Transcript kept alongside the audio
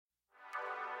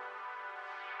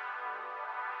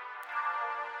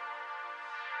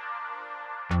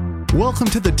Welcome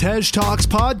to the Tej Talks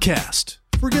podcast.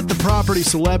 Forget the property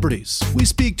celebrities. We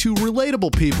speak to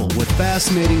relatable people with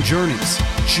fascinating journeys,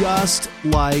 just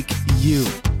like you.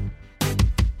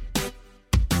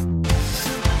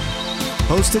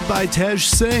 Hosted by Tej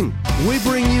Singh, we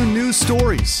bring you news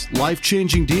stories,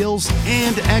 life-changing deals,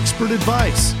 and expert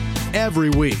advice every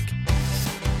week.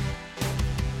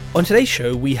 On today's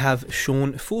show, we have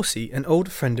Sean Forsey, an old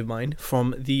friend of mine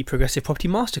from the Progressive Property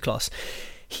Masterclass.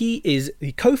 He is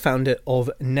the co-founder of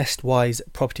Nestwise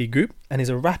Property Group and is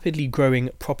a rapidly growing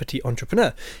property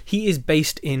entrepreneur. He is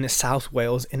based in South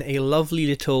Wales in a lovely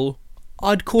little,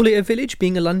 I'd call it a village,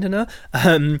 being a Londoner,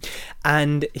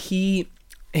 and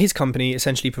his company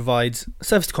essentially provides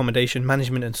service accommodation,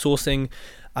 management and sourcing,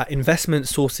 investment,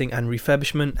 sourcing and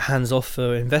refurbishment, hands-off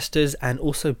for investors, and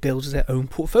also builds their own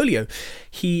portfolio.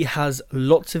 He has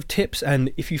lots of tips,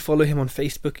 and if you follow him on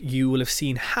Facebook, you will have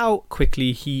seen how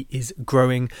quickly he is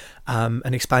growing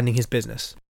and expanding his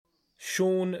business.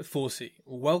 Sean Forsey,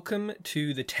 welcome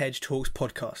to the Tej Talks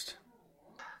podcast.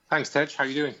 Thanks, Tej. How are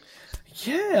you doing?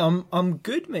 Yeah, I'm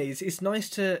good, mate. It's nice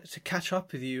to catch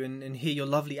up with you and hear your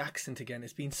lovely accent again.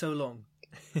 It's been so long.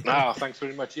 Thanks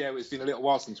very much. Yeah, it's been a little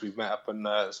while since we've met up and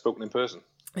spoken in person.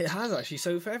 It has actually.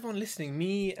 So for everyone listening,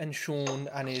 me and Sean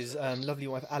and his lovely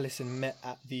wife Alison met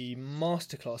at the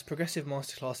masterclass, Progressive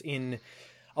Masterclass in,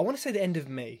 I want to say the end of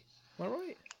May. Am I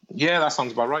right? Yeah, that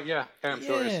sounds about right. Yeah, I'm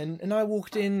sure it is. And I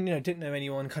walked in, didn't know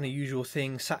anyone, kind of usual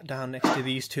thing, sat down next to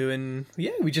these two, and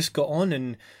yeah, we just got on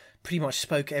and pretty much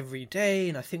spoke every day,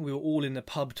 and I think we were all in the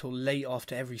pub till late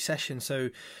after every session. So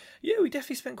yeah, we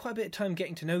definitely spent quite a bit of time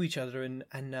getting to know each other and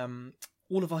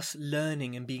all of us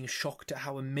learning and being shocked at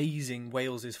how amazing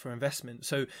Wales is for investment.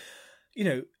 So,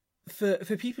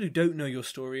 for people who don't know your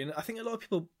story, and I think a lot of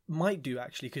people might do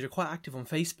actually, because you're quite active on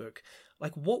Facebook,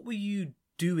 like what were you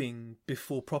doing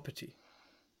before property?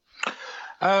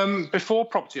 Before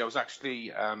property, I was actually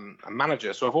a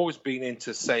manager. So I've always been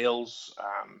into sales,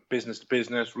 business to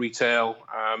business, retail.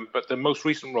 But the most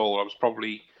recent role, I was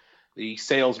probably the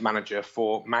sales manager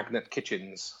for Magnet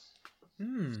Kitchens.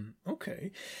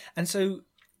 Okay. And so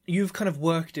you've kind of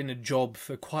worked in a job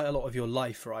for quite a lot of your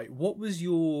life, right? What was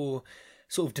your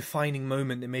sort of defining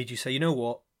moment that made you say, you know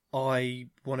what, I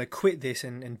want to quit this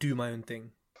and do my own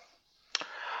thing?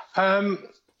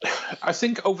 I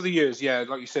think over the years, yeah,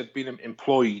 like you said, being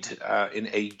employed in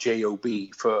a job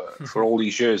for all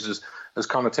these years has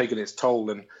kind of taken its toll.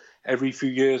 And every few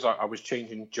years I was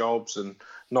changing jobs and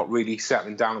not really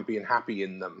settling down and being happy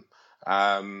in them.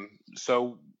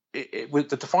 So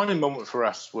the defining moment for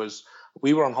us was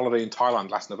we were on holiday in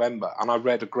Thailand last November, and I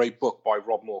read a great book by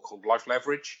Rob Moore called Life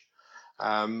Leverage.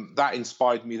 That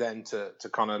inspired me then to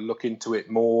kind of look into it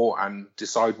more and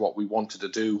decide what we wanted to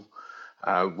do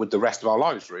with the rest of our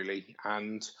lives, really.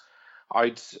 And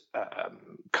I'd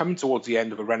come towards the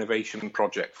end of a renovation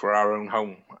project for our own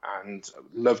home and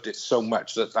loved it so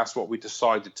much that that's what we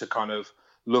decided to kind of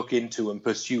look into and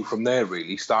pursue from there,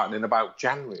 really, starting in about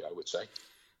January, I would say.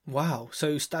 Wow.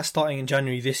 So that's starting in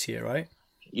January this year, right?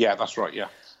 Yeah, that's right, yeah.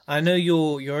 I know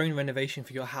your own renovation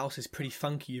for your house is pretty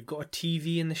funky. You've got a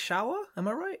TV in the shower, am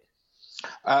I right?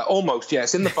 Almost, yeah.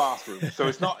 It's in the bathroom, so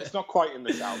it's not quite in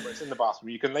the shower, but it's in the bathroom.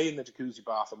 You can lay in the jacuzzi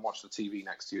bath and watch the TV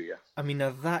next to you. Yeah. I mean,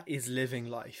 now that is living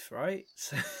life, right?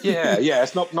 So... yeah.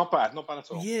 It's not bad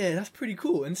at all. Yeah, that's pretty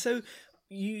cool. And so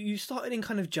you started in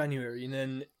kind of January, and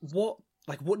then what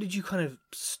did you kind of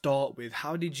start with?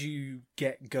 How did you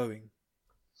get going?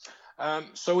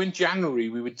 So in January,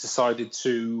 we decided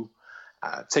to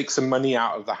take some money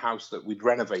out of the house that we'd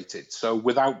renovated. So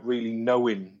without really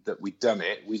knowing that we'd done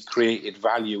it, we created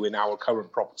value in our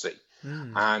current property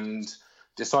and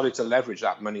decided to leverage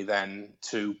that money then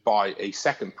to buy a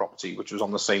second property, which was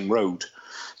on the same road.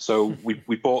 So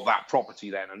we bought that property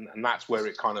then, and that's where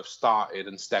it kind of started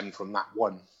and stemmed from that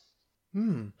one.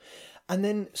 And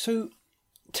then, so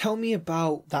tell me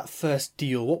about that first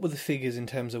deal. What were the figures in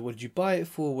terms of what did you buy it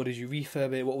for? What did you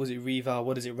refurb it? What was it reval?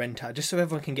 What does it rent at? Just so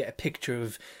everyone can get a picture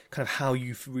of kind of how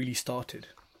you've really started.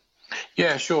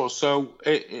 Yeah, sure. So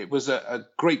it was a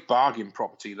great bargain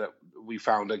property that we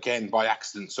found, again, by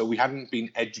accident. So we hadn't been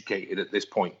educated at this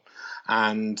point.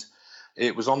 And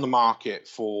it was on the market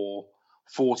for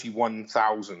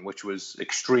 41,000, which was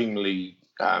extremely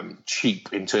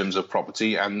cheap in terms of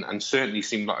property and certainly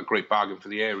seemed like a great bargain for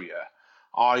the area.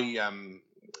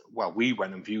 We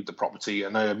went and viewed the property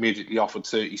and I immediately offered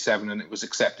 37 and it was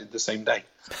accepted the same day.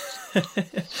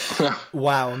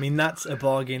 Wow. I mean, that's a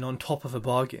bargain on top of a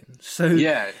bargain. So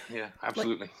yeah,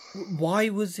 absolutely. Like, why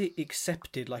was it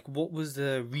accepted? Like, what was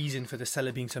the reason for the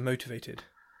seller being so motivated?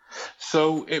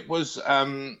 So it was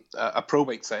a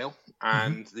probate sale,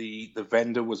 and the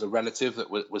vendor was a relative that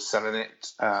was selling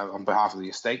it on behalf of the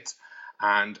estate,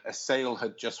 and a sale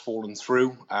had just fallen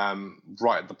through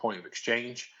right at the point of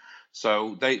exchange.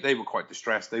 So they were quite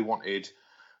distressed. They wanted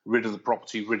rid of the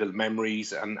property, rid of the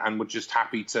memories, and were just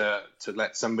happy to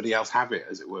let somebody else have it,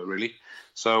 as it were, really.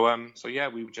 So yeah,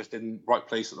 we were just in the right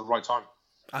place at the right time.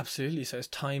 Absolutely. So it's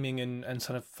timing and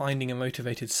sort of finding a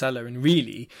motivated seller and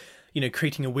really,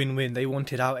 creating a win-win. They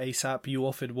wanted out ASAP. You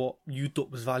offered what you thought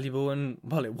was valuable, and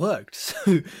well, it worked.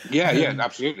 So yeah,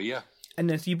 absolutely, yeah. And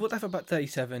then so you bought that for about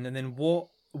 37, and then what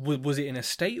was it in a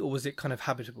state, or was it kind of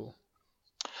habitable?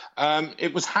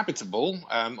 It was habitable,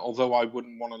 although I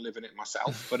wouldn't want to live in it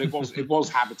myself. But it was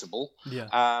habitable.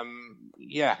 Yeah.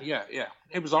 Yeah.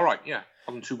 It was all right. Yeah,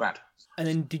 wasn't too bad. And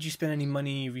then, did you spend any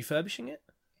money refurbishing it?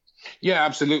 Yeah,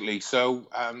 absolutely. So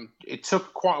it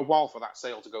took quite a while for that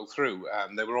sale to go through.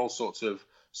 There were all sorts of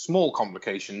small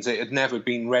complications. It had never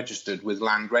been registered with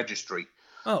Land Registry,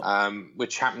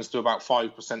 which happens to about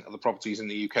 5% of the properties in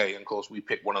the UK. And of course, we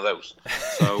picked one of those.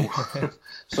 So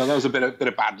so that was a bit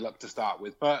of bad luck to start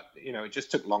with. But, it just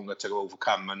took longer to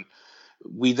overcome. And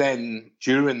we then,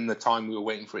 during the time we were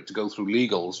waiting for it to go through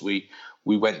legals, we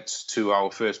went to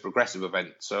our first progressive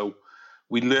event. So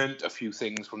we learned a few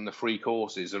things from the free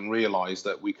courses and realised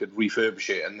that we could refurbish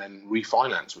it and then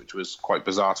refinance, which was quite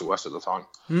bizarre to us at the time.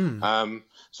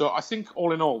 So I think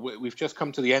all in all, we've just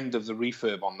come to the end of the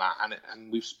refurb on that,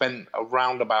 and we've spent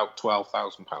around about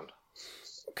 £12,000.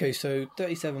 Okay, so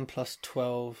 37 plus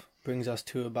 12 brings us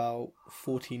to about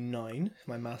 49.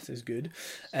 My maths is good.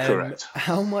 Correct.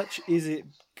 How much is it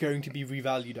going to be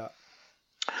revalued at?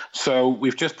 So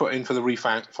we've just put in for the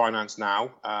refinance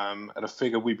now at a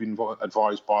figure we've been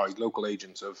advised by local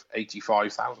agents of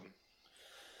 85,000.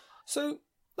 So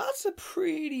that's a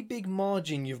pretty big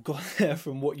margin you've got there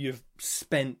from what you've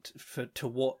spent to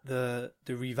what the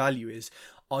revalue is.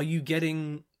 Are you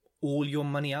getting all your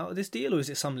money out of this deal, or is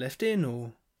it some left in?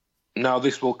 Or no,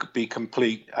 this will be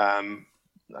complete.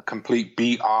 A complete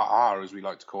BRR, as we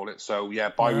like to call it. So yeah,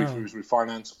 buy, refuse,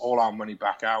 refinance, all our money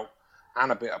back out, and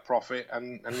a bit of profit,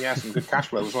 and yeah, some good cash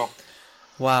flow as well.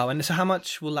 Wow. And so how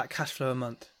much will that cash flow a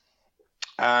month?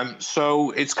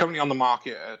 So it's currently on the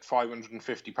market at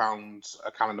 £550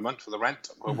 a calendar month for the rent.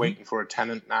 We're waiting for a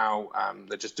tenant now.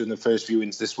 They're just doing the first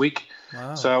viewings this week.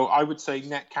 Wow. So I would say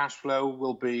net cash flow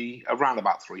will be around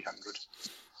about 300.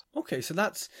 Okay, so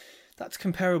that's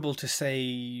comparable to,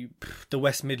 say, the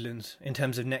West Midlands in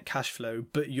terms of net cash flow,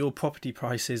 but your property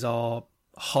prices are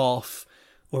half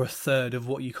or a third of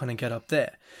what you kind of get up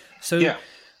there. So yeah.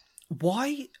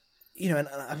 Why, and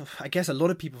I guess a lot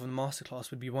of people from the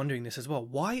masterclass would be wondering this as well,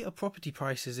 why are property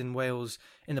prices in Wales,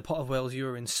 in the pot of Wales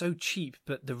you're in, so cheap,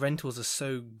 but the rentals are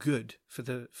so good for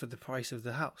the price of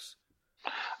the house?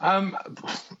 A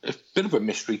bit of a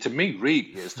mystery to me,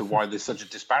 really, as to why there's such a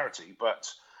disparity,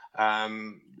 but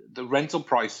the rental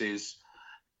prices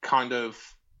kind of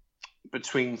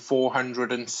between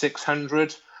 400 and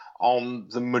 600 on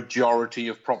the majority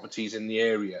of properties in the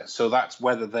area. So that's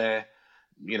whether they're,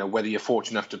 whether you're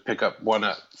fortunate enough to pick up one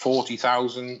at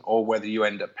 40,000 or whether you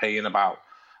end up paying about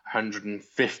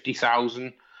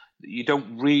 150,000. You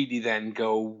don't really then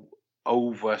go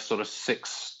over sort of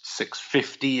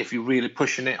 650 if you're really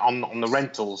pushing it on the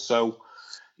rentals. So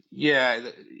yeah,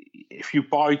 if you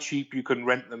buy cheap, you can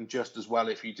rent them just as well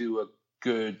if you do a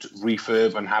good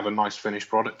refurb and have a nice finished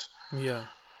product. Yeah.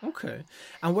 Okay.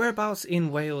 And whereabouts in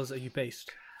Wales are you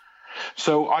based?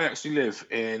 So I actually live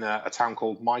in a town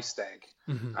called Maesteg.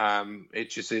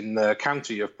 It's just in the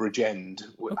county of Bridgend,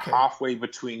 halfway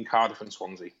between Cardiff and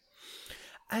Swansea.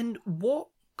 And what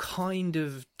kind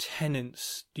of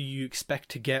tenants do you expect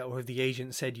to get, or have the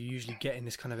agent said you usually get in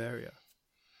this kind of area?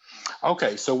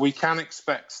 Okay, so we can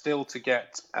expect still to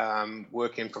get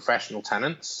working professional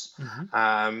tenants.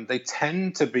 They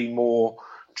tend to be more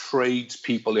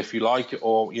tradespeople, if you like,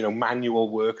 or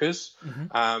manual workers.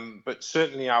 But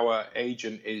certainly our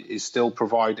agent is still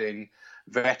providing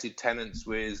vetted tenants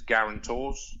with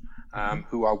guarantors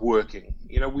who are working.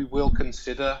 We will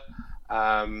consider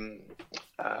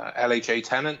LHA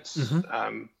tenants,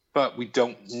 but we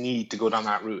don't need to go down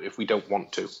that route if we don't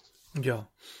want to. Yeah.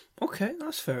 Okay,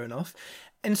 that's fair enough.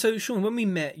 And so, Sean, when we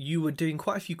met, you were doing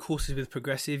quite a few courses with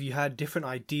Progressive. You had different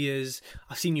ideas.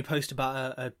 I've seen you post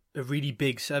about a really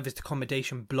big serviced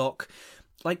accommodation block.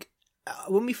 Like,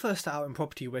 when we first start out in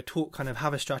property, we're taught kind of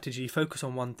have a strategy, focus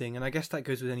on one thing, and I guess that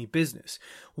goes with any business.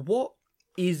 What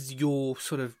is your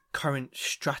sort of current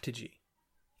strategy?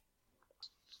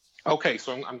 Okay,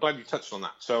 so I'm glad you touched on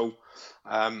that. So,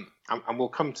 and we'll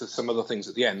come to some other things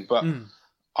at the end, but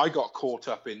I got caught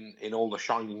up in all the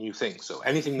shiny new things. So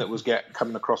anything that was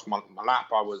coming across my lap,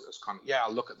 I was kind of,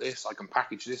 I'll look at this, I can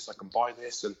package this, I can buy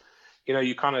this. And,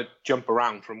 you kind of jump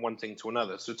around from one thing to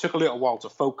another. So it took a little while to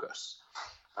focus.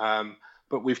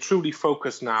 But we've truly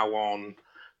focused now on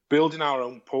building our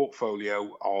own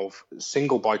portfolio of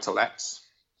single buy-to-lets.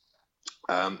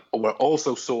 We're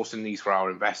also sourcing these for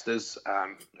our investors,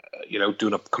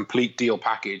 doing a complete deal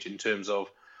package in terms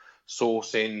of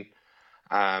sourcing,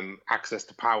 access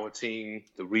to power team,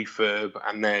 the refurb,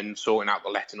 and then sorting out the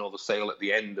letting or the sale at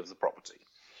the end of the property.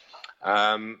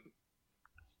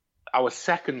 Our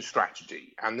second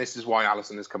strategy, and this is why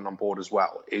Alison is coming on board as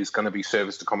well, is going to be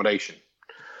serviced accommodation.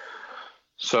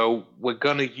 So we're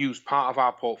going to use part of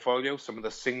our portfolio, some of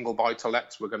the single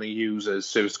buy-to-lets we're going to use as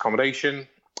serviced accommodation,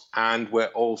 and we're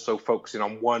also focusing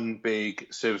on one big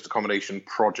serviced accommodation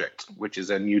project, which is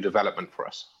a new development for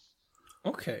us.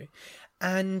 Okay.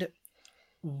 And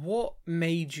what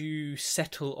made you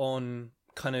settle on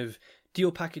kind of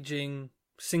deal packaging,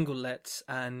 single lets,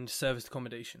 and serviced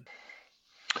accommodation?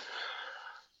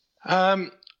 I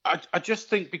just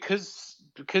think because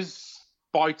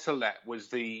buy-to-let was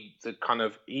the kind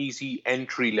of easy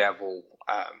entry level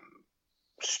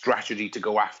strategy to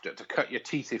go after, to cut your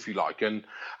teeth, if you like, and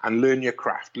learn your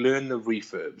craft, learn the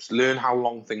refurbs, learn how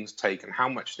long things take and how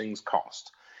much things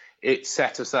cost. It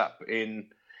set us up in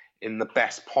the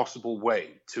best possible way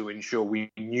to ensure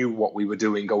we knew what we were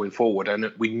doing going forward,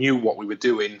 and we knew what we were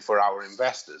doing for our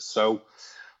investors. So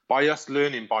by us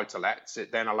learning buy-to-lets,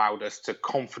 it then allowed us to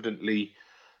confidently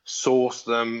source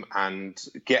them and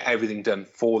get everything done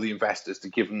for the investors to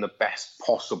give them the best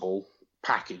possible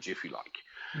package, if you like.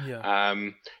 Yeah.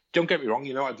 Don't get me wrong,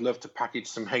 I'd love to package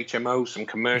some HMOs, some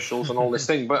commercials and all this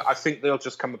thing, but I think they'll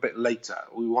just come a bit later.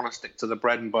 We want to stick to the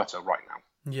bread and butter right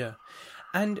now. Yeah.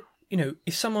 And,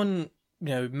 if someone,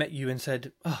 met you and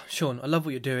said, "Oh, Sean, I love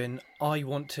what you're doing. I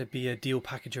want to be a deal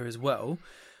packager as well."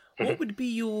 What would be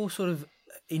your sort of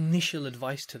initial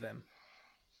advice to them?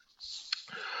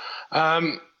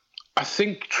 I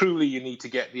think truly you need to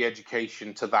get the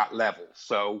education to that level.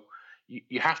 So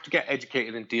you have to get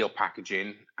educated in deal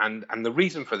packaging. And the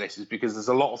reason for this is because there's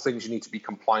a lot of things you need to be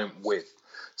compliant with.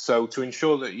 So to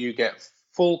ensure that you get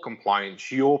full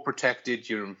compliance, you're protected,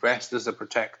 your investors are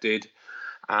protected,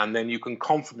 and then you can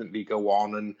confidently go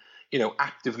on and,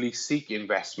 actively seek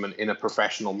investment in a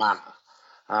professional manner.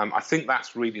 I think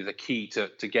that's really the key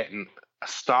to getting a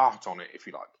start on it, if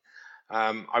you like.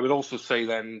 I would also say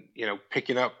then,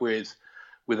 picking up with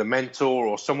a mentor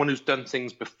or someone who's done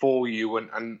things before you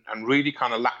and really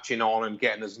kind of latching on and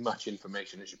getting as much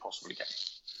information as you possibly can.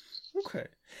 Okay.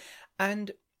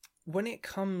 And when it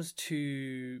comes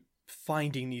to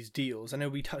finding these deals, I know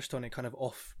we touched on it kind of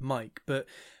off mic, but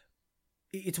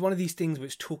it's one of these things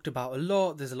which talked about a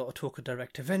lot. There's a lot of talk of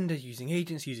direct to vendor, using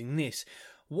agents, using this.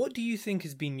 What do you think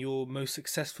has been your most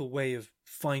successful way of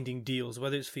finding deals,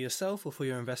 whether it's for yourself or for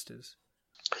your investors?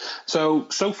 So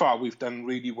far we've done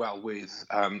really well with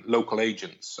local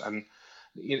agents, and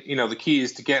the key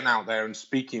is to getting out there and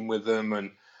speaking with them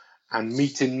and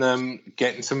meeting them,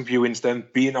 getting some viewings done,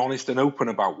 being honest and open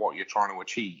about what you're trying to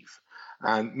achieve,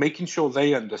 and making sure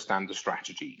they understand the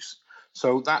strategies.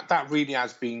 So that really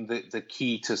has been the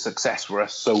key to success for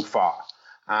us so far.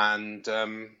 And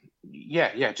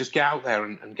just get out there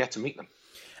and get to meet them.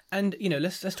 And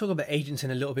let's talk about agents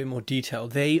in a little bit more detail.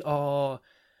 They are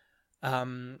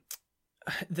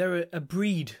they're a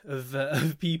breed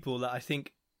of people that I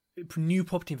think new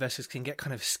property investors can get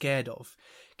kind of scared of,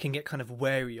 can get kind of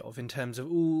wary of, in terms of,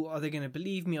 are they going to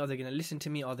believe me? Are they going to listen to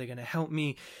me? Are they going to help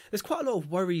me? There's quite a lot of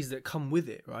worries that come with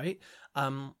it, right?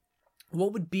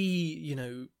 What would be,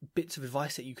 bits of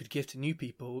advice that you could give to new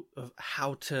people of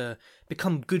how to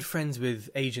become good friends with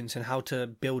agents and how to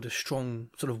build a strong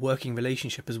sort of working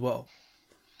relationship as well?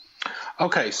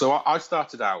 Okay, so I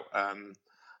started out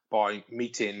by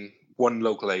meeting one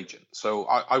local agent. So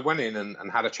I went in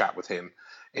and had a chat with him,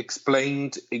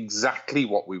 explained exactly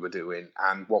what we were doing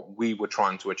and what we were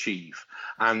trying to achieve.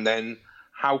 And then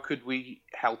how could we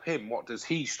help him? What does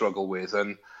he struggle with?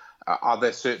 And are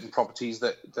there certain properties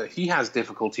that he has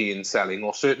difficulty in selling,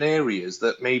 or certain areas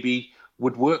that maybe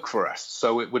would work for us?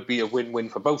 So it would be a win-win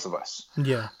for both of us.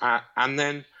 Yeah. And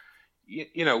then,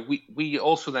 we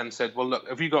also then said, well, look,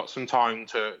 have you got some time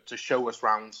to show us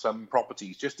around some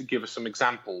properties, just to give us some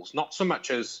examples, not so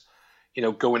much as,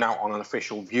 going out on an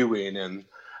official viewing and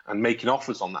making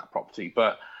offers on that property,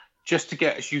 but just to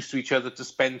get us used to each other, to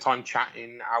spend time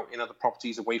chatting out in other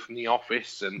properties away from the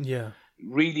office, and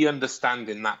really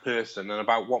understanding that person and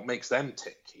about what makes them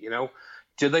tick.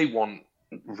 Do they want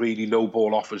really low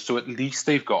ball offers? So at least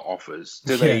they've got offers.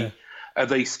 Do they are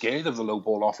they scared of the low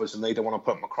ball offers and they don't want to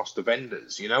put them across to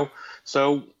vendors, you know?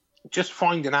 So just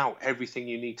finding out everything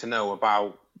you need to know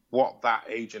about what that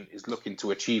agent is looking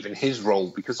to achieve in his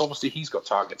role, because obviously he's got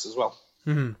targets as well.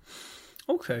 Mm-hmm.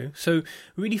 Okay, so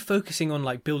really focusing on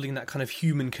like building that kind of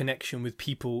human connection with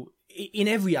people in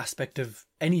every aspect of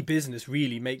any business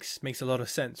really makes a lot of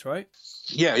sense, right?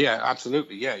 Yeah,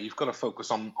 absolutely. Yeah, you've got to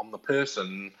focus on the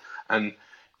person and,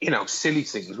 you know, silly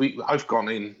things. I'd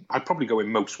probably go in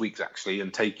most weeks actually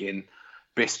and take in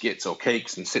biscuits or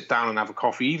cakes and sit down and have a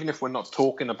coffee, even if we're not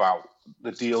talking about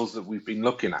the deals that we've been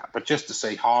looking at, but just to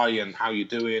say hi and how you're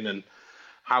doing and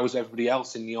how's everybody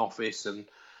else in the office, and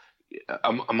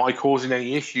am I causing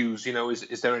any issues? You know,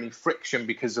 is there any friction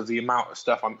because of the amount of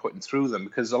stuff I'm putting through them?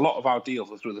 Because a lot of our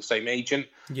deals are through the same agent.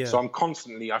 Yeah. So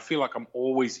I feel like I'm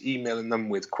always emailing them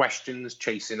with questions,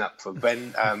 chasing up for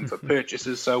for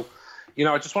purchases. So, you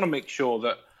know, I just want to make sure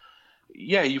that,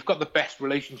 yeah, you've got the best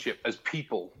relationship as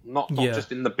people, not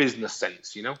just in the business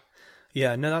sense, you know?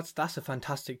 Yeah, no, that's a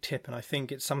fantastic tip. And I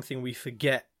think it's something we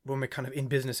forget when we're kind of in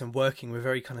business and working. We're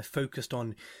very kind of focused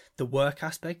on the work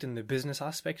aspect and the business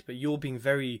aspect, but you're being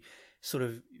very sort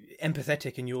of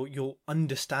empathetic and you're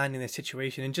understanding the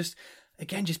situation and just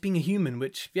being a human,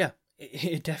 which, yeah,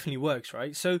 it definitely works,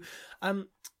 right? So,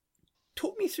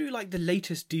 talk me through like the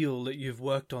latest deal that you've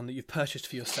worked on that you've purchased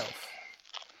for yourself.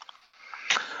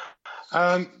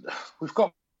 We've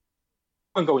got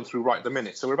one going through right at the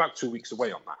minute, so we're about 2 weeks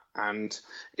away on that, and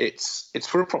it's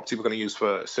for a property we're going to use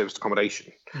for serviced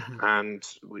accommodation. Mm-hmm. And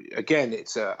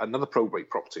it's another probate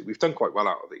property. We've done quite well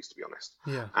out of these, to be honest.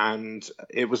 Yeah. And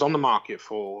it was on the market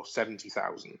for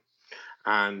 70,000,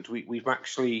 and we've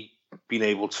actually been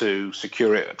able to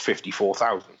secure it at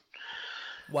 54,000.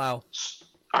 Wow.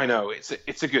 I know,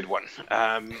 it's a good one.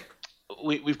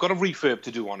 We've got a refurb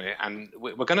to do on it, and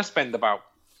we're going to spend about,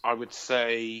 I would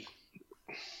say,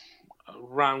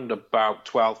 around about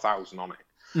 12,000 on it.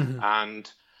 Mm-hmm.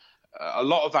 And a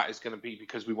lot of that is going to be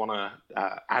because we want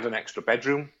to add an extra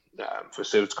bedroom for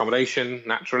serviced accommodation.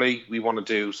 Naturally, we want to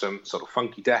do some sort of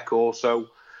funky decor. So,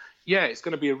 yeah, it's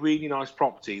going to be a really nice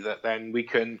property that then we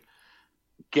can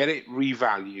get it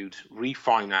revalued,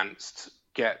 refinanced,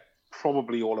 get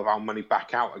probably all of our money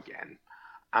back out again,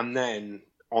 and then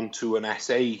onto an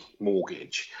SA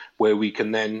mortgage where we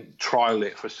can then trial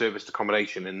it for serviced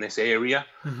accommodation in this area.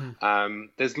 Mm-hmm.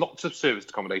 There's lots of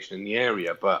serviced accommodation in the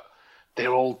area, but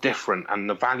they're all different and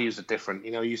the values are different.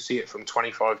 You know, you see it from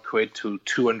 25 quid to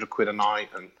 200 quid a night,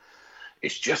 and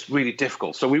it's just really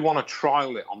difficult. So we want to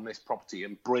trial it on this property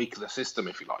and break the system,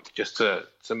 if you like, just to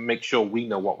make sure we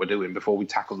know what we're doing before we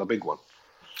tackle the big one.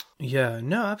 Yeah,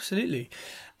 no, absolutely.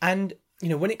 And, you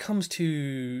know, when it comes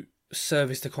to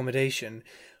serviced accommodation,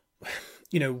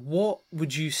 you know, what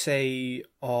would you say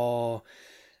are,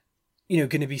 you know,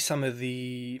 going to be some of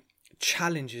the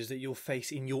challenges that you'll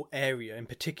face in your area in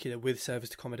particular with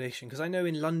serviced accommodation? Because I know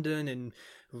in London and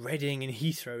Reading and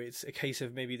Heathrow, it's a case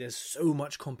of maybe there's so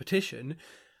much competition,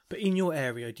 but in your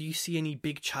area, do you see any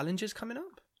big challenges coming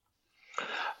up?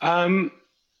 My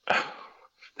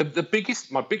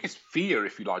biggest fear,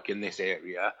 if you like, in this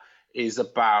area is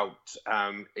about,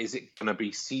 is it going to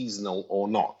be seasonal or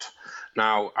not?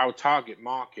 Now, our target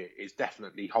market is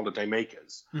definitely holiday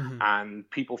makers, mm-hmm. and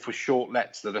people for short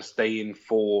lets that are staying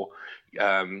for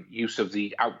use of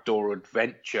the outdoor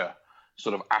adventure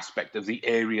sort of aspect of the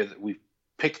area that we've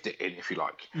picked it in, if you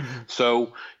like. Mm-hmm.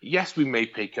 So yes, we may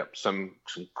pick up some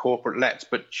corporate lets,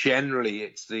 but generally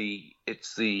it's the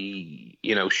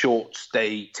you know, short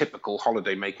stay typical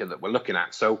holiday maker that we're looking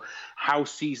at. So how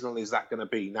seasonal is that going to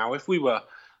be? Now, if we were,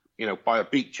 you know, by a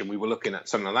beach and we were looking at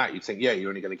something like that, you'd think, yeah, you're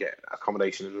only going to get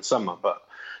accommodation in the summer, but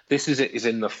this is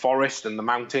in the forest and the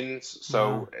mountains.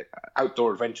 So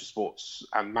outdoor adventure sports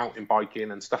and mountain biking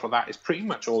and stuff like that is pretty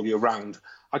much all year round.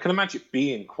 I can imagine it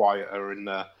being quieter in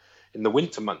the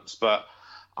winter months, but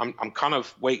I'm kind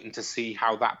of waiting to see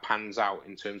how that pans out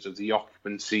in terms of the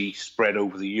occupancy spread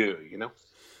over the year, you know?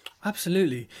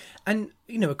 Absolutely. And,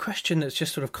 you know, a question that's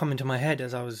just sort of come into my head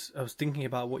as I was thinking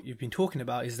about what you've been talking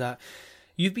about is that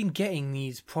you've been getting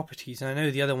these properties, and I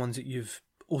know the other ones that you've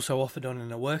also offered on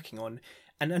and are working on,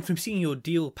 and from seeing your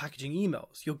deal packaging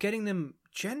emails, you're getting them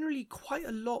generally quite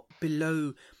a lot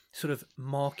below sort of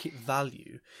market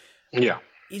value. Yeah.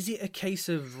 Is it a case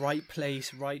of right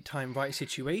place, right time, right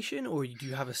situation, or do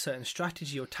you have a certain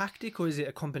strategy or tactic, or is it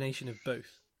a combination of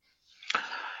both?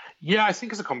 Yeah, I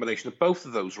think it's a combination of both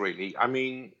of those, really. I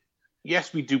mean,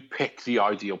 yes, we do pick the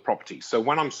ideal property. So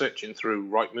when I'm searching through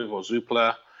Rightmove or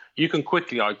Zoopla, you can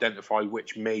quickly identify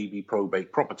which may be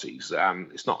probate properties.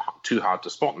 It's not too hard to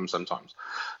spot them sometimes.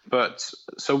 But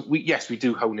so we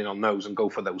do hone in on those and go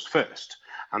for those first.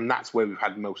 and that's where we've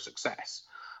had most success.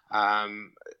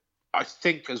 I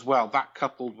think as well that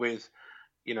coupled with,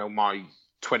 my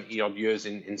 20 odd years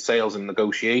in sales and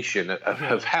negotiation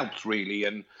have helped really.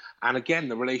 And again,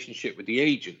 the relationship with the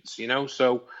agents,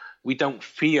 so we don't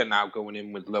fear now going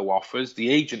in with low offers. The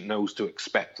agent knows to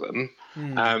expect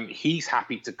them. He's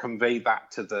happy to convey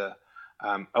that to the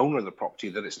owner of the property,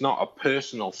 that it's not a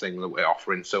personal thing that we're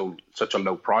offering such a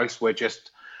low price.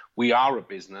 We are a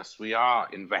business, we are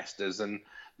investors, and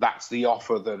that's the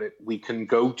offer that we can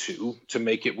go to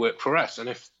make it work for us. And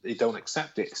if they don't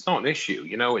accept it, it's not an issue.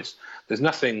 There's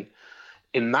nothing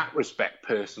in that respect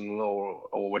personal,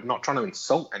 or we're not trying to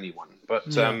insult anyone, but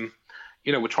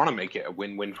we're trying to make it a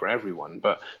win-win for everyone.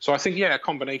 But so I think, a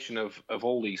combination of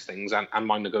all these things and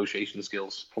my negotiation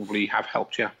skills probably have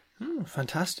helped.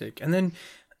 Fantastic. And then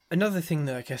another thing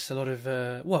that I guess a lot of,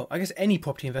 any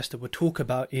property investor would talk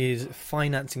about is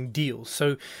financing deals.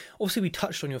 So obviously we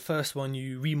touched on your first one,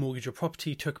 you remortgaged your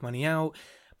property, took money out.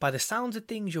 By the sounds of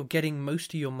things, you're getting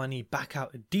most of your money back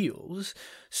out of deals.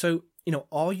 So,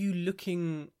 are you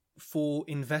looking for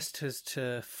investors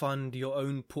to fund your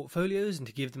own portfolios and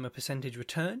to give them a percentage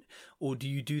return? Or do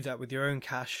you do that with your own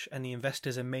cash and the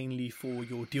investors are mainly for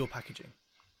your deal packaging?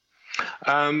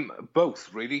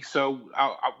 Both really. So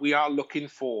we are looking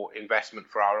for investment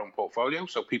for our own portfolio,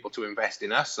 so people to invest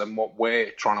in us and what we're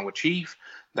trying to achieve.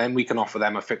 Then we can offer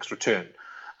them a fixed return.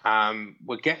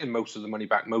 We're getting most of the money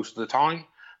back most of the time,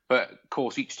 but of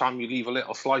course each time you leave a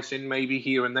little slice in, maybe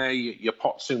here and there, your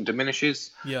pot soon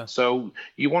diminishes. So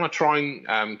you want to try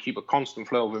and keep a constant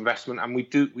flow of investment, and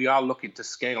we are looking to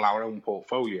scale our own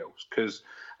portfolios, because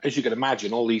as you can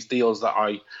imagine, all these deals that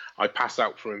I pass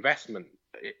out for investment,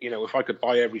 if I could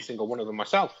buy every single one of them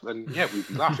myself, then we'd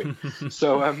be laughing.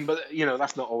 So, but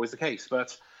that's not always the case.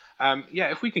 But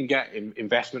if we can get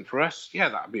investment for us,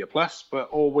 that'd be a plus. But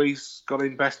always got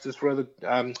investors for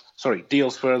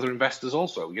deals for other investors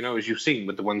also. As you've seen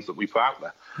with the ones that we put out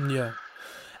there. Yeah.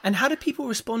 And how do people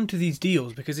respond to these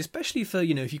deals? Because especially for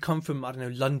if you come from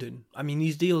London, I mean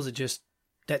these deals are just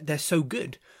they're so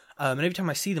good, and every time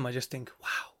I see them, I just think,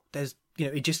 wow, there's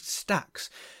it just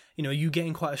stacks. Are you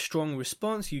getting quite a strong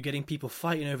response? Are you getting people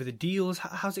fighting over the deals?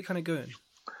 How's it kind of going?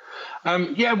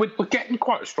 We're getting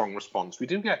quite a strong response. We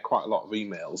do get quite a lot of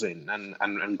emails in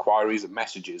and inquiries and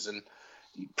messages, and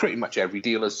pretty much every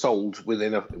deal is sold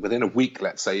within a week,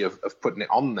 let's say, of putting it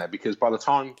on there. Because by the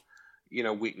time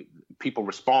people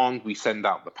respond, we send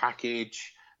out the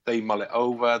package, they mull it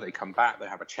over, they come back, they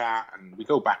have a chat, and we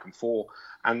go back and forth.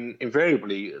 And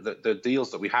invariably, the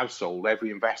deals that we have sold, every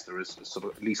investor has sort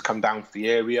of at least come down to the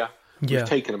area. We've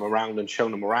taken them around and shown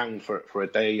them around for a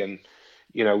day, and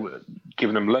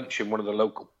given them lunch in one of the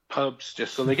local pubs,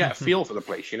 just so they get a feel for the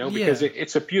place. Because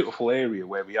it's a beautiful area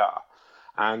where we are,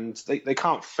 and they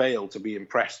can't fail to be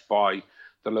impressed by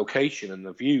the location and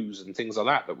the views and things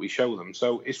like that we show them.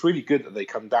 So it's really good that they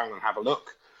come down and have a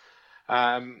look.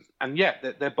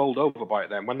 They're bowled over by it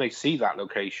then. When they see that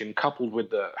location, coupled with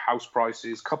the house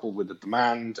prices, coupled with the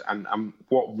demand and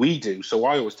what we do. So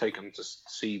I always take them to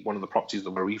see one of the properties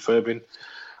that we're refurbing.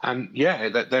 And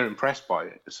they're impressed by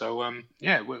it. So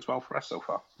it works well for us so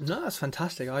far. No, that's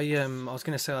fantastic. I was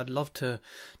going to say I'd love to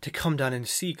come down and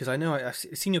see, because I know I've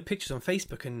seen your pictures on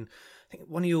Facebook, and I think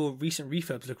one of your recent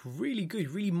refurbs look really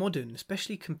good, really modern,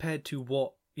 especially compared to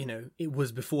what it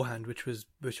was beforehand, which was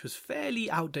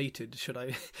fairly outdated, should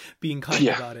I being kind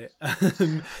about it.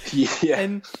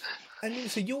 And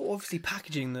so you're obviously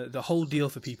packaging the whole deal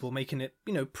for people, making it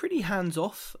pretty hands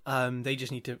off. They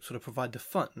just need to sort of provide the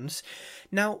funds.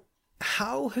 Now,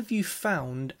 how have you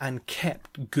found and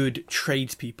kept good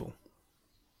tradespeople?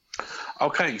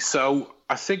 Okay, so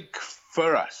I think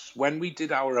for us, when we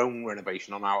did our own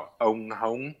renovation on our own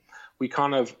home, we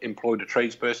kind of employed a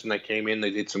tradesperson. They came in,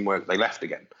 they did some work, they left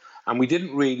again. And we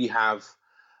didn't really have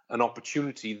an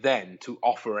opportunity then to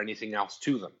offer anything else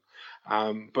to them.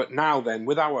 But now then,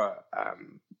 with our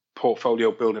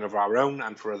portfolio building of our own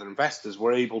and for other investors,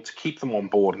 we're able to keep them on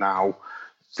board now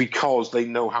because they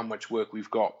know how much work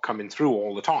we've got coming through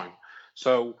all the time.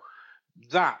 So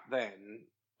that then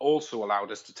also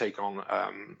allowed us to take on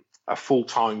a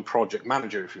full-time project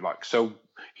manager, if you like. So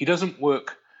he doesn't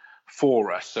work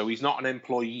for us, so he's not an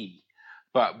employee,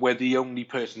 but we're the only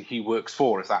person he works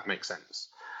for, if that makes sense.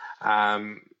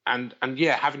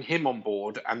 Having him on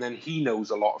board, and then he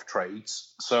knows a lot of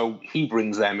trades, so he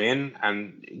brings them in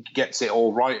and gets it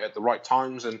all right at the right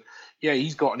times. And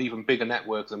he's got an even bigger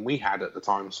network than we had at the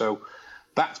time. So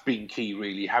that's been key,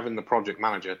 really. Having the project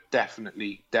manager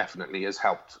definitely has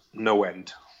helped no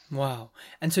end. Wow.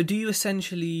 And so do you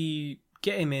essentially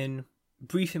get him in,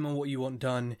 brief him on what you want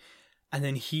done, and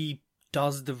then he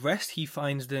does the rest. He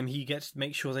finds them, he gets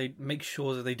make sure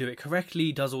that they do it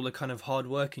correctly, does all the kind of hard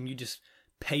work, and you just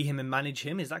pay him and manage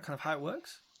him. Is that kind of how it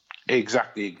works?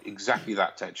 Exactly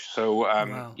that, Tej. So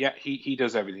Wow. yeah, he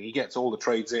does everything. He gets all the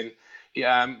trades in.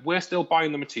 We're still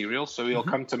buying the materials, so he'll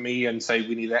come to me and say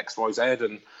we need X, Y, Z,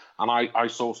 and I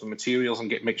source the materials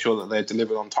and make sure that they're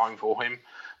delivered on time for him.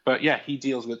 But yeah, he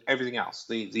deals with everything else.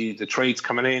 The trades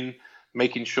coming in,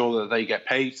 making sure that they get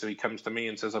paid. So he comes to me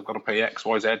and says, I've got to pay X,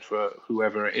 Y, Z for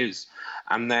whoever it is.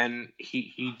 And then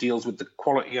he deals with the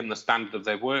quality and the standard of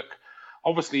their work.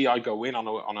 Obviously, I go in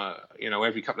on a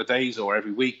every couple of days or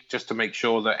every week just to make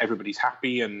sure that everybody's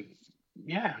happy. And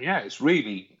yeah, it's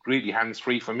really, really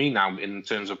hands-free for me now in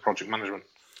terms of project management.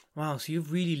 Wow, so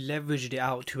you've really leveraged it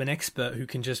out to an expert who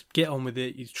can just get on with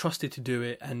it, he's trusted to do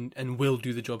it, and will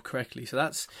do the job correctly. So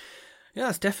that's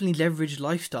definitely leveraged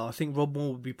lifestyle. I think Rob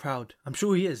Moore would be proud. I'm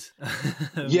sure he is.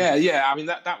 Yeah. I mean,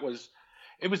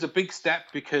 it was a big step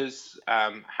because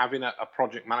having a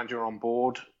project manager on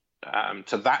board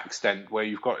to that extent where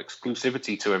you've got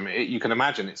exclusivity to him, you can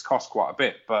imagine it's cost quite a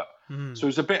bit. But so it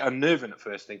was a bit unnerving at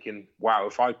first, thinking, wow,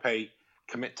 if I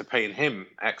commit to paying him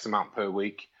X amount per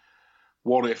week,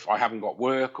 what if I haven't got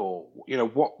work, or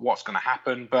what's going to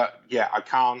happen? But yeah, I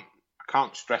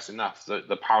can't stress enough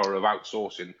the power of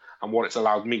outsourcing and what it's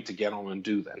allowed me to get on and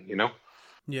do then.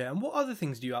 Yeah, and what other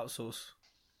things do you outsource?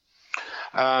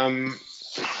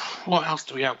 What else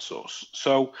do we outsource?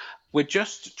 So we're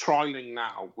just trialing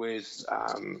now with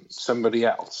somebody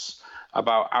else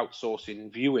about outsourcing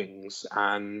viewings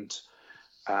and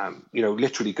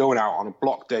literally going out on a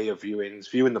block day of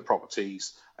viewings, viewing the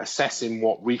properties, assessing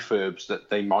what refurbs that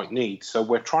they might need. So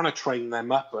we're trying to train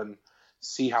them up and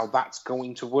see how that's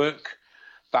going to work.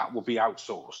 That will be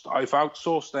outsourced. I've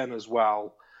outsourced then as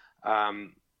well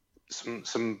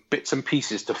some bits and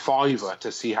pieces to Fiverr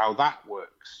to see how that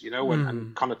works,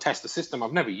 and kind of test the system.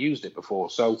 I've never used it before.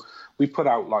 So we put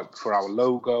out, like, for our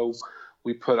logo,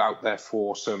 we put out there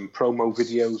for some promo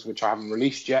videos, which I haven't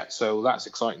released yet. So that's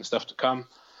exciting stuff to come.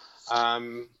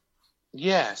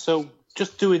 So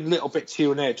just doing little bits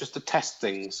here and there just to test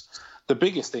things. The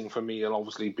biggest thing for me will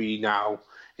obviously be now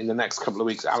in the next couple of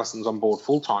weeks, Alison's on board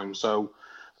full time. So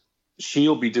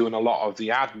she'll be doing a lot of the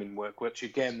admin work, which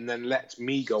again then lets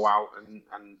me go out and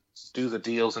do the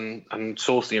deals and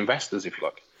source the investors, if you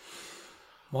like.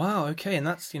 Wow, okay. And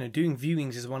that's, doing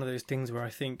viewings is one of those things where I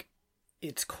think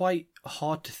it's quite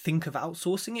hard to think of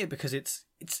outsourcing it because it's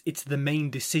the main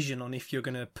decision on if you're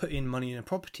going to put in money in a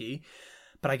property.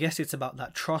 But I guess it's about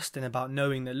that trust and about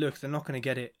knowing that, look, they're not going to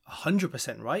get it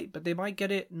 100% right, but they might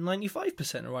get it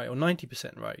 95% right or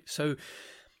 90% right. So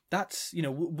that's,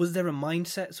 was there a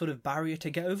mindset sort of barrier to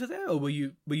get over there, or were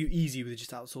you easy with just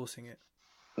outsourcing it?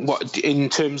 What, in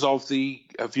terms of the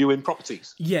viewing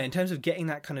properties? Yeah, in terms of getting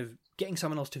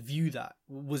someone else to view that,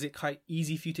 was it quite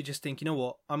easy for you to just think, you know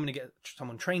what, I'm going to get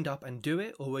someone trained up and do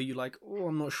it? Or were you like, oh,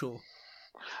 I'm not sure?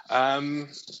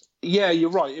 Yeah, you're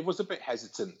right. It was a bit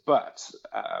hesitant, but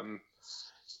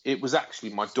it was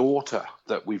actually my daughter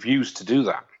that we've used to do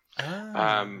that.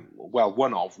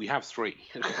 We have three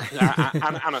and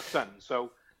a son.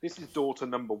 So this is daughter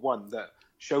number one that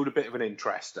showed a bit of an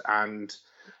interest and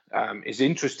is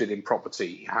interested in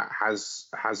property, has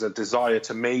a desire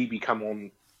to maybe come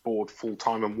on board full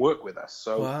time and work with us.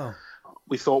 So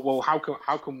we thought, well, how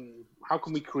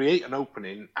can we create an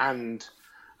opening and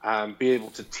be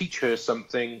able to teach her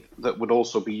something that would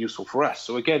also be useful for us?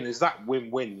 So again, is that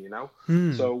win-win,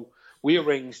 So we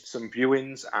arranged some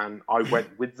viewings and I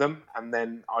went with them, and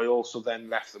then I also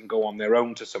then left them go on their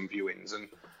own to some viewings,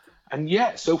 and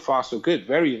yeah, so far so good.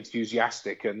 Very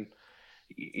enthusiastic, and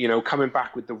coming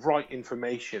back with the right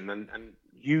information and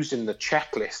using the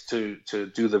checklist to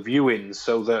do the viewings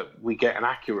so that we get an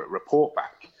accurate report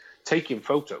back. Taking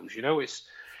photos,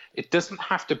 it doesn't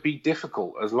have to be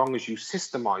difficult as long as you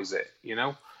systemize it,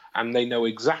 and they know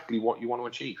exactly what you want to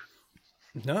achieve.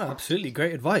 No, absolutely.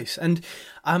 Great advice. And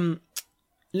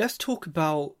let's talk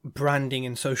about branding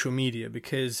and social media,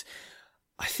 because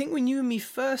I think when you and me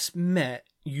first met,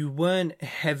 you weren't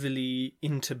heavily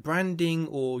into branding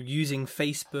or using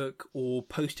Facebook or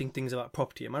posting things about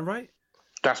property. Am I right?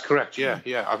 That's correct. Yeah.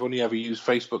 I've only ever used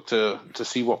Facebook to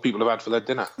see what people have had for their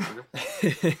dinner.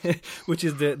 Which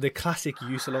is the classic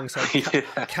use alongside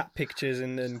cat pictures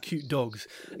and cute dogs.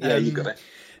 Yeah, you got it.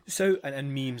 So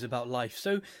and memes about life.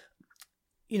 So,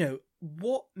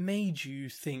 what made you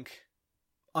think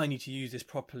I need to use this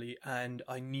properly and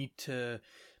I need to,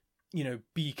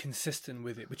 be consistent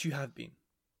with it, which you have been?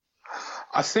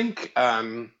 I think,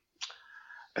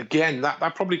 again,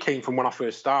 that probably came from when I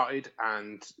first started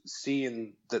and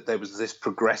seeing that there was this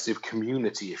progressive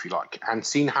community, if you like, and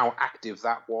seeing how active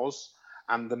that was.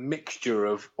 and the mixture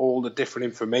of all the different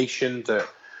information that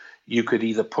you could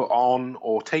either put on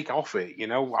or take off it. You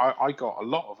know, I got a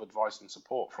lot of advice and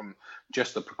support from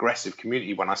just the progressive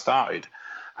community when I started,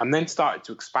 and then started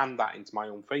to expand that into my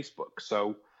own Facebook.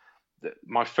 So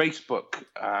my Facebook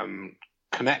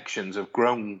connections have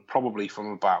grown probably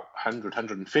from about 100,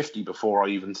 150 before I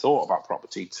even thought about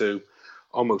property to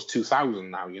almost 2,000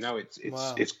 now. You know,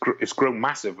 it's grown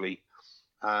massively.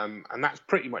 And that's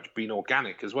pretty much been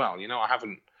organic as well. You know, I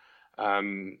haven't,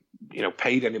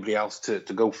 paid anybody else to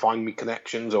go find me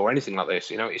connections or anything like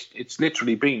this. You know, it's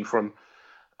literally been from,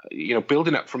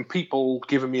 building up from people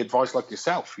giving me advice like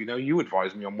yourself. You know, you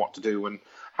advise me on what to do and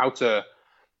how to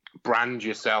brand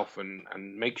yourself and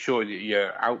make sure that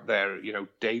you're out there,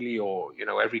 daily or,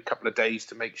 every couple of days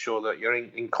to make sure that you're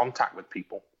in contact with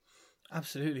people.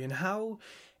 Absolutely. And how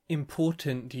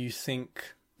important do you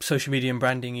think social media and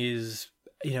branding is,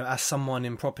 as someone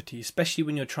in property, especially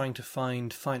when you're trying to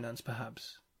find finance,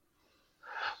 perhaps?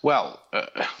 Well,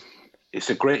 it's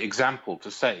a great example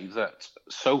to say that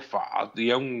so far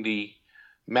the only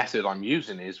method I'm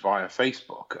using is via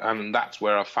Facebook, and that's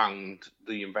where I've found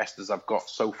the investors I've got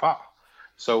so far.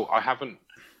 So I haven't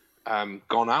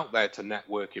gone out there to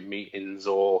networking meetings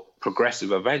or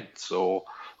progressive events or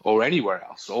anywhere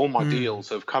else. All my deals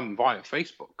have come via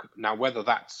Facebook. Now, whether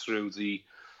that's through the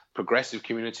progressive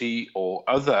community or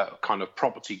other kind of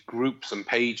property groups and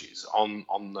pages on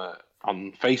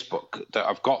Facebook that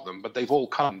I've got them, but they've all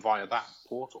come via that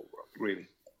portal, really.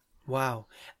 Wow.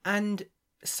 And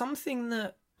something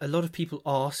that a lot of people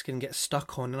ask and get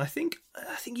stuck on, and I think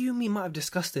you and me might have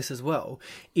discussed this as well,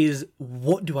 is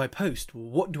what do I post?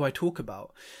 What do I talk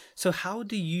about? So how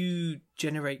do you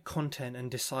generate content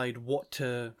and decide what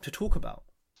to talk about?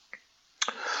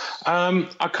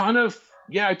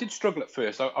 I did struggle at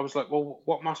first. I was like, well,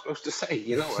 what am I supposed to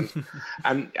say?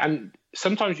 And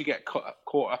sometimes you get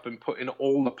caught up in putting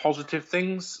all the positive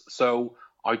things. So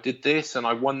I did this and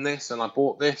I won this and I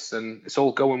bought this and it's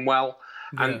all going well.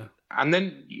 Yeah. And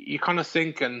then you kind of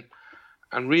think and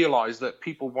realize that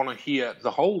people want to hear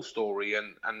the whole story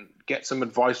and get some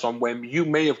advice on when you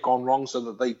may have gone wrong so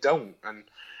that they don't. And,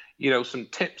 some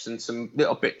tips and some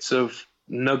little bits of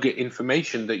nugget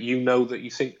information that that you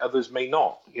think others may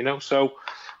not, so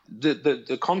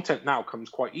the content now comes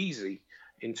quite easy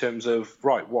in terms of,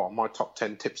 right, what are my top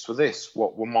 10 tips for this,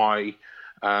 what were my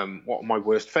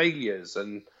worst failures,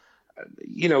 and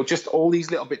just all these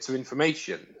little bits of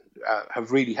information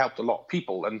have really helped a lot of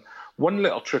people. And one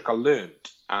little trick I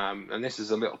learned, and this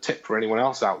is a little tip for anyone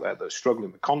else out there that's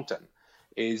struggling with content,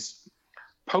 is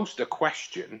post a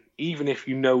question even if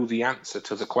you know the answer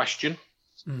to the question.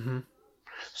 Mm-hmm.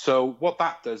 So what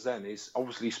that does then is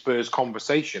obviously spurs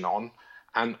conversation on,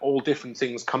 and all different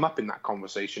things come up in that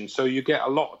conversation. So you get a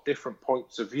lot of different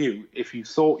points of view. If you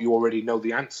thought you already know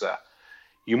the answer,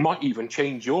 you might even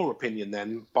change your opinion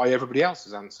then by everybody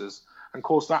else's answers. And of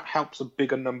course, that helps a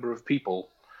bigger number of people,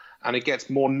 and it gets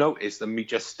more notice than me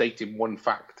just stating one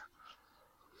fact.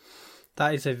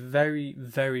 That is a very,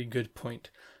 very good point.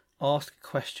 Ask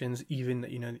questions even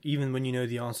when you know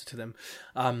the answer to them.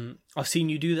 I've seen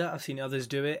you do that. I've seen others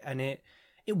do it, and it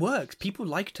works. People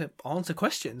like to answer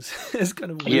questions. As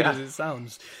kind of weird as it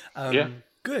sounds.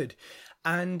 Good.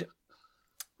 And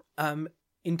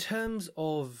in terms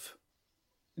of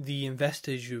the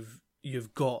investors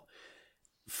you've got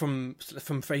from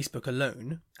Facebook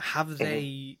alone, have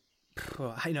they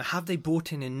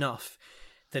bought in enough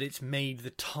that it's made the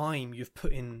time you've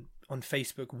put in on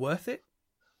Facebook worth it?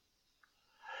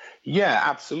 Yeah,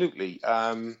 absolutely.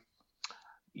 They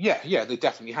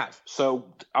definitely have. So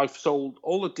I've sold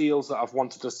all the deals that I've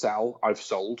wanted to sell. I've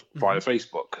sold via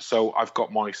Facebook. So I've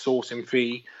got my sourcing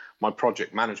fee, my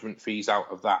project management fees out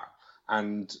of that,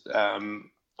 and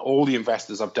all the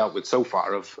investors I've dealt with so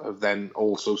far have then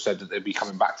also said that they'd be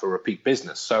coming back for repeat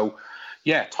business. So,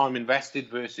 yeah, time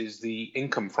invested versus the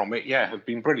income from it, have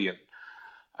been brilliant.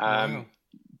 Wow.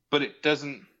 But it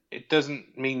doesn't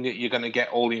mean that you're going to get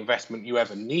all the investment you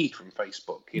ever need from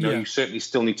Facebook. You certainly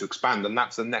still need to expand, and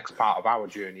that's the next part of our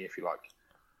journey, if you like.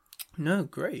 No,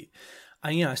 great.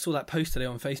 And I saw that post today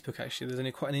on Facebook, actually.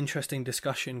 There's quite an interesting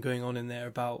discussion going on in there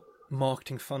about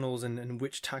marketing funnels and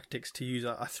which tactics to use.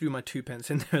 I threw my 2 pence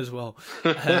in there as well.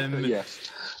 Yes.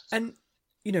 And,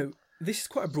 this is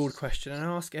quite a broad question, and I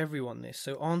ask everyone this,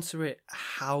 so answer it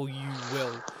how you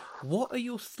will. What are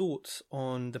your thoughts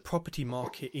on the property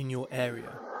market in your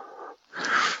area?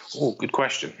 Oh, good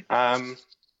question. I'm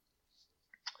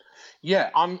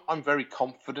very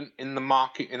confident in the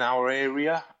market in our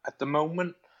area at the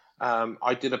moment.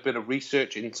 I did a bit of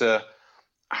research into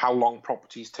how long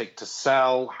properties take to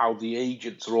sell, how the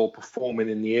agents are all performing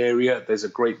in the area. There's a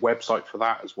great website for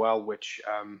that as well, which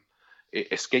it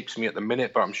escapes me at the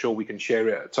minute, but I'm sure we can share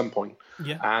it at some point.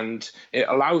 Yeah. And it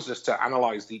allows us to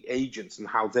analyze the agents and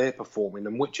how they're performing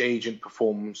and which agent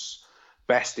performs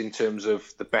best in terms of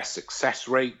the best success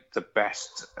rate, the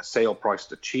best sale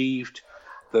price achieved,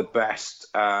 the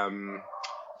best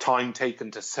time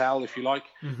taken to sell, if you like.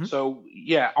 So,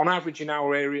 yeah, on average in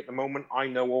our area at the moment, I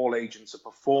know all agents are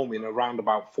performing around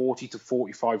about 40 to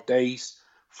 45 days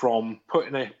from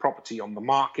putting a property on the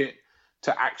market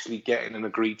to actually getting an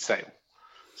agreed sale.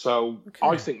 So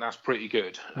I think that's pretty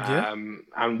good. Yeah.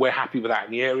 And we're happy with that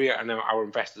in the area. And our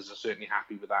investors are certainly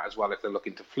happy with that as well if they're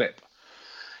looking to flip.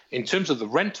 In terms of the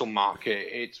rental market,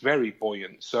 it's very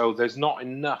buoyant. So there's not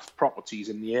enough properties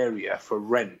in the area for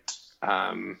rent.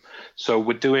 So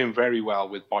we're doing very well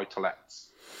with buy-to-lets.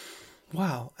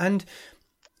 Wow. And,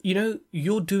 you know,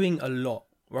 you're doing a lot,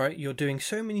 right? You're doing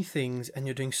so many things and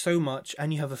you're doing so much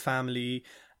and you have a family.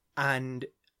 And,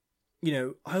 you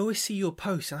know, I always see your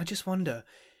posts and I just wonder,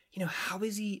 you know, how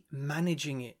is he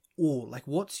managing it all? Like,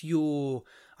 what's your,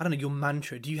 I don't know, your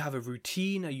mantra? Do you have a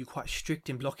routine? Are you quite strict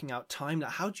in blocking out time?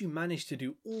 Like, how do you manage to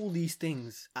do all these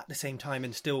things at the same time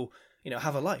and still, you know,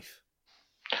 have a life?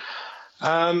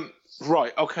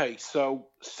 Right. Okay. So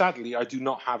sadly, I do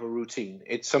not have a routine.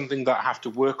 It's something that I have to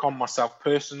work on myself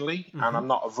personally, and I'm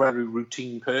not a very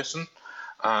routine person.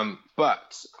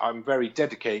 But I'm very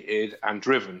dedicated and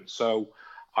driven. So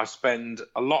I spend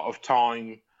a lot of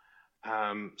time,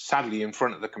 sadly, in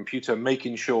front of the computer,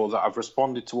 making sure that I've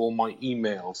responded to all my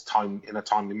emails in a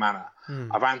timely manner.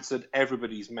 I've answered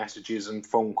everybody's messages and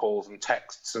phone calls and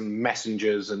texts and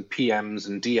messengers and PMs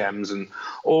and DMs and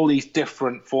all these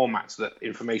different formats that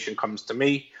information comes to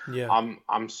me. Yeah.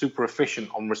 I'm super efficient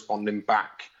on responding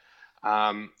back.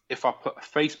 If I put a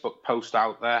Facebook post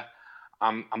out there,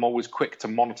 I'm always quick to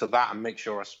monitor that and make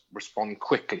sure I respond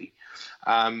quickly.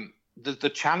 The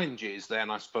challenge is then,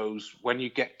 I suppose, when you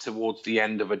get towards the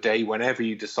end of a day, whenever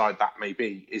you decide that may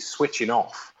be, is switching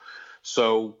off.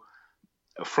 So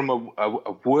from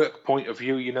a work point of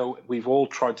view, you know, we've all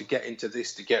tried to get into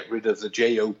this to get rid of the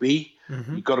JOB.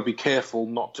 You've got to be careful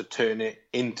not to turn it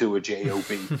into a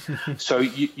JOB. So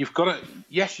you've got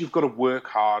to work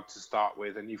hard to start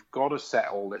with, and you've got to set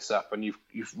all this up, and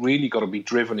you've really got to be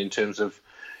driven in terms of,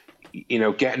 you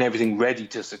know, getting everything ready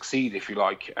to succeed, if you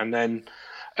like. And then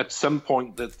at some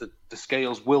point the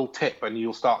scales will tip and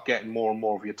you'll start getting more and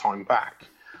more of your time back.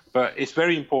 But it's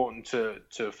very important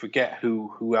to forget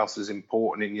who else is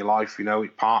important in your life, you know,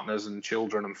 partners and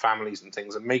children and families and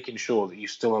things, and making sure that you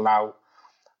still allow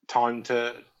time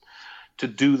to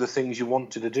do the things you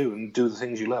want to do and do the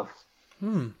things you love.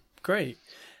 Great.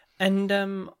 And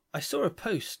I saw a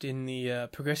post in the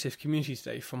Progressive Community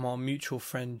today from our mutual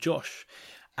friend Josh,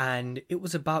 and it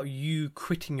was about you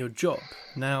quitting your job.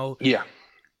 Now, yeah.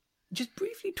 Just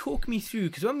briefly talk me through,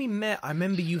 because when we met, I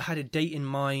remember you had a date in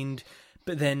mind,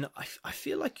 but then I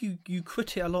feel like you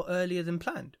quit it a lot earlier than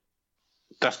planned.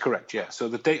 That's correct, yeah. So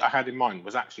the date I had in mind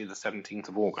was actually the 17th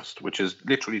of August, which is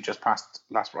literally just past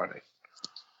last Friday.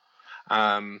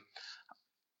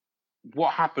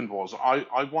 What happened was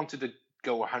I wanted to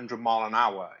go 100 mile an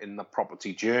hour in the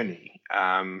property journey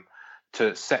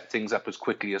to set things up as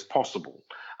quickly as possible.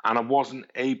 And I wasn't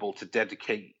able to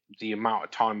dedicate the amount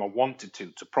of time I wanted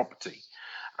to property.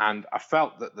 And I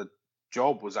felt that the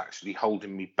job was actually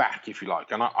holding me back, if you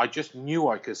like. And I just knew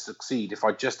I could succeed if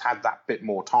I just had that bit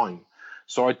more time.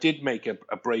 So I did make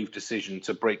a brave decision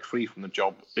to break free from the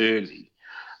job early.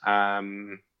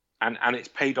 And it's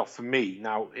paid off for me.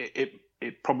 Now,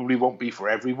 it probably won't be for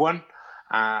everyone.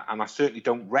 And I certainly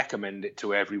don't recommend it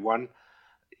to everyone.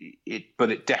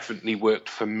 But it definitely worked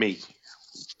for me.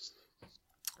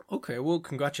 Okay, well,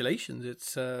 congratulations.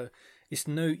 It's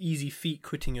no easy feat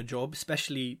quitting your job,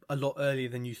 especially a lot earlier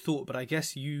than you thought. But I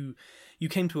guess you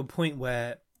came to a point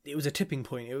where it was a tipping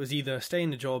point. It was either stay in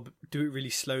the job, do it really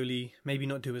slowly, maybe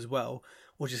not do as well,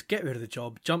 or just get rid of the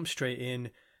job, jump straight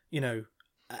in, you know,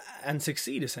 and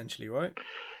succeed essentially, right?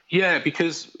 Yeah,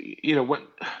 because, you know, when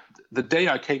the day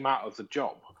I came out of the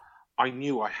job, I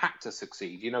knew I had to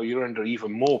succeed. You know, you're under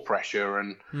even more pressure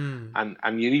and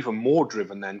you're even more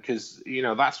driven then because, you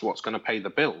know, that's what's going to pay the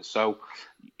bills. So,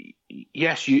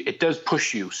 yes, it does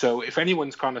push you. So if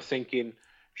anyone's kind of thinking,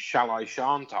 shall I,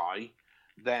 shan't I,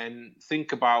 then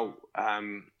think about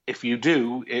if you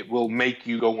do, it will make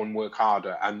you go and work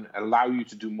harder and allow you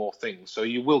to do more things. So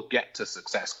you will get to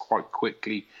success quite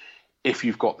quickly if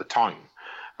you've got the time.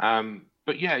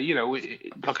 But yeah, you know,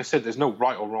 like I said, there's no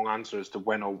right or wrong answer as to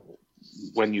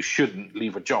when you shouldn't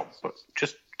leave a job, but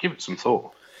just give it some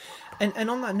thought. And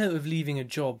on that note of leaving a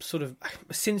job, sort of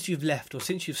since you've left or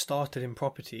since you've started in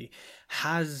property,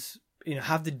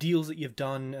 have the deals that you've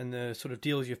done and the sort of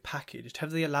deals you've packaged,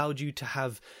 have they allowed you to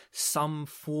have some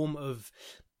form of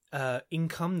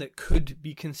income that could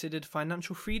be considered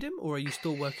financial freedom, or are you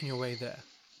still working your way there?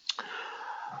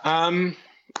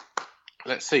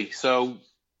 Let's see. So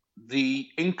the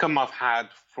income I've had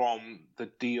from the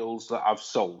deals that I've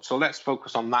sold. So let's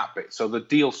focus on that bit. So the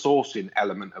deal sourcing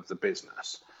element of the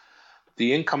business,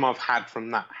 the income I've had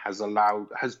from that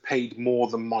has paid more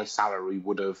than my salary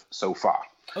would have so far.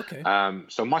 Okay.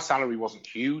 So my salary wasn't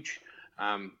huge,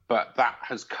 but that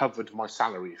has covered my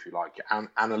salary, if you like, and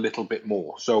a little bit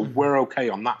more. So we're okay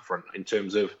on that front in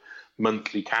terms of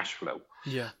monthly cash flow.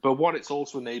 Yeah. But what it's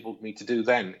also enabled me to do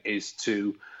then is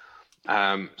to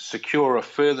secure a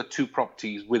further 2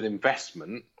 properties with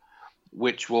investment,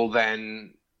 which will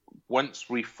then, once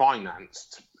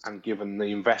refinanced and given the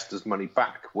investors money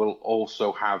back, will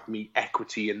also have me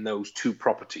equity in those 2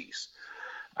 properties.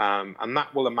 And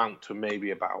that will amount to maybe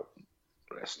about,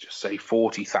 let's just say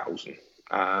 40,000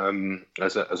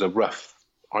 as a rough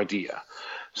idea.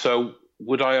 So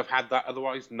would I have had that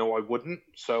otherwise? No, I wouldn't.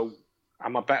 So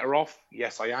am I better off?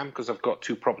 Yes, I am, because I've got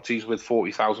 2 properties with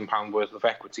 £40,000 worth of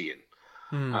equity in.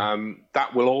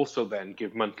 That will also then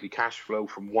give monthly cash flow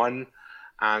from one,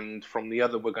 and from the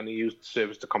other we're going to use the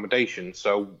serviced accommodation.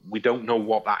 So we don't know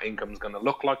what that income is going to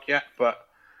look like yet, but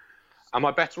am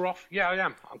I better off? Yeah, I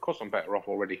am. Of course I'm better off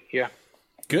already. Yeah.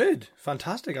 Good.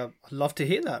 Fantastic. I'd love to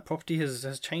hear that. Property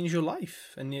has changed your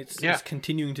life, and it's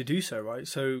continuing to do so, right?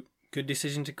 So good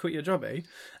decision to quit your job, eh?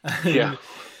 Yeah.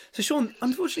 So, Sean,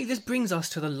 unfortunately, this brings us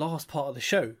to the last part of the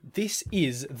show. This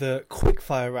is the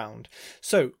quickfire round.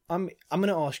 So, I'm going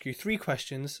to ask you 3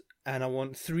 questions, and I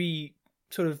want 3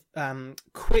 sort of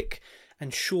quick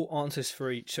and short answers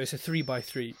for each. So, it's a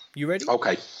 3x3. You ready?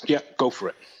 Okay. Yeah, go for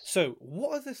it. So,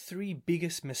 what are the 3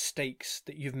 biggest mistakes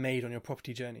that you've made on your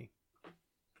property journey?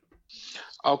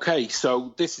 Okay,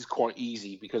 so this is quite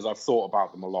easy because I've thought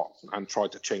about them a lot and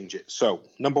tried to change it. So,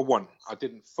 number 1, I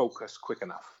didn't focus quick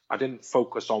enough. I didn't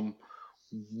focus on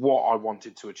what I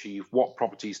wanted to achieve, what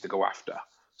properties to go after.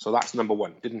 So that's number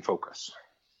 1, didn't focus.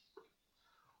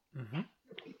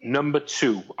 Number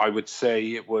 2, I would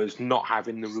say it was not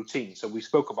having the routine. So we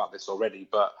spoke about this already,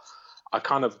 but I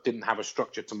kind of didn't have a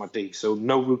structure to my day. So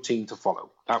no routine to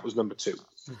follow. That was number 2.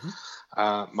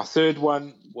 My third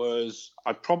one was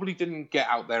I probably didn't get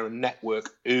out there and network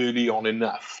early on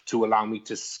enough to allow me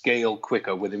to scale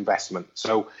quicker with investment.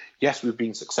 So yes, we've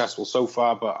been successful so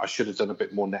far, but I should have done a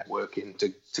bit more networking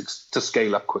to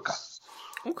scale up quicker.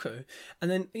 Okay. And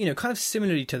then, kind of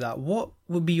similarly to that, what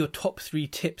would be your top 3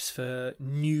 tips for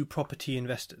new property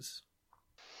investors?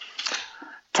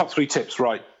 Top 3 tips,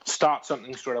 right. Start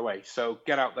something straight away. So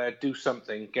get out there, do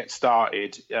something, get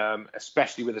started,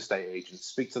 especially with estate agents.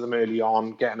 Speak to them early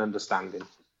on, get an understanding.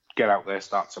 Get out there,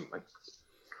 start something.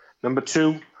 Number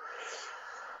 2,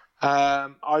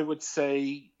 I would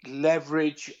say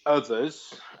leverage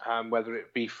others, whether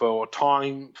it be for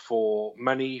time, for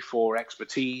money, for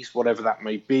expertise, whatever that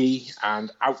may be,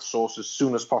 and outsource as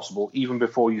soon as possible, even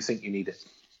before you think you need it.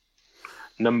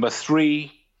 Number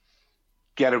 3,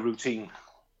 get a routine,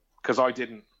 because I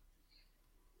didn't.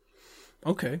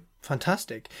 Okay,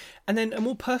 fantastic. And then a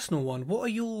more personal one, what are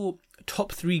your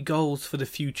top 3 goals for the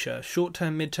future?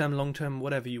 Short-term, mid-term, long-term,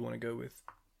 whatever you want to go with.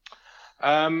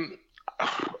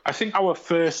 I think our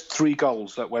first 3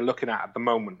 goals that we're looking at the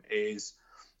moment is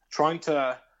trying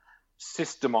to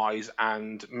systemize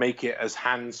and make it as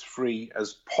hands-free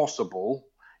as possible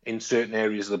in certain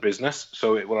areas of the business,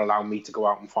 so it will allow me to go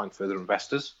out and find further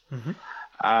investors.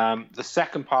 The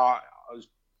second part is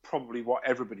probably what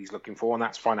everybody's looking for, and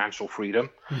that's financial freedom.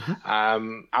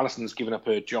 Alison's given up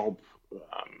her job,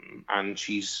 and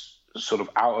she's sort of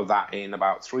out of that in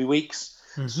about 3 weeks.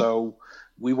 So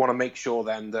we want to make sure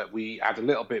then that we add a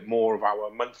little bit more of our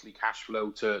monthly cash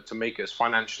flow to make us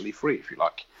financially free, if you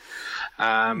like.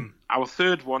 Our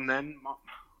third one then,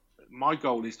 my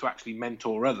goal is to actually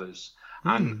mentor others.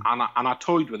 And I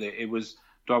toyed with it. It was,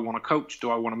 do I want to coach?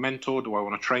 Do I want to mentor? Do I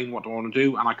want to train? What do I want to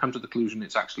do? And I come to the conclusion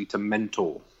it's actually to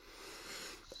mentor.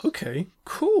 Okay,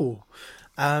 cool.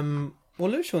 Well,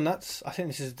 look, Sean, I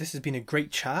think this has been a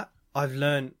great chat. I've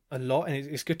learned a lot, and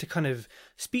it's good to kind of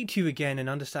speak to you again and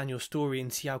understand your story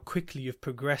and see how quickly you've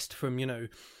progressed from,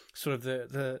 sort of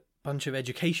the bunch of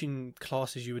education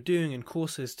classes you were doing and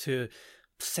courses to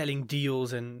selling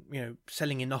deals and,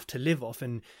 selling enough to live off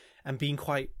and being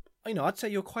quite, I'd say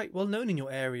you're quite well known in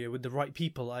your area with the right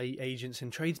people, i.e. agents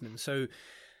and tradesmen. So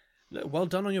well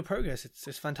done on your progress.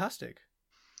 It's fantastic.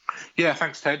 Yeah,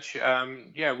 thanks, Tej.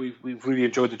 Yeah, we've really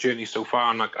enjoyed the journey so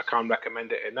far, and I can't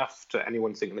recommend it enough to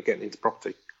anyone thinking of getting into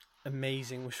property.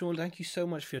 Amazing. Well, Sean, thank you so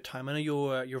much for your time. I know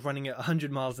you're running at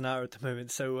 100 miles an hour at the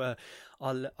moment, so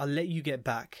I'll let you get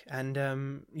back,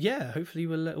 and yeah, hopefully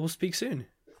we'll speak soon.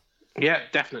 Yeah,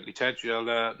 definitely, Tej.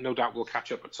 No doubt we'll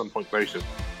catch up at some point very soon.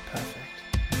 Perfect.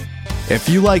 If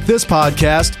you like this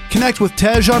podcast, connect with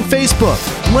Tej on Facebook,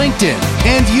 LinkedIn,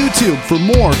 and YouTube for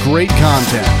more great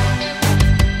content.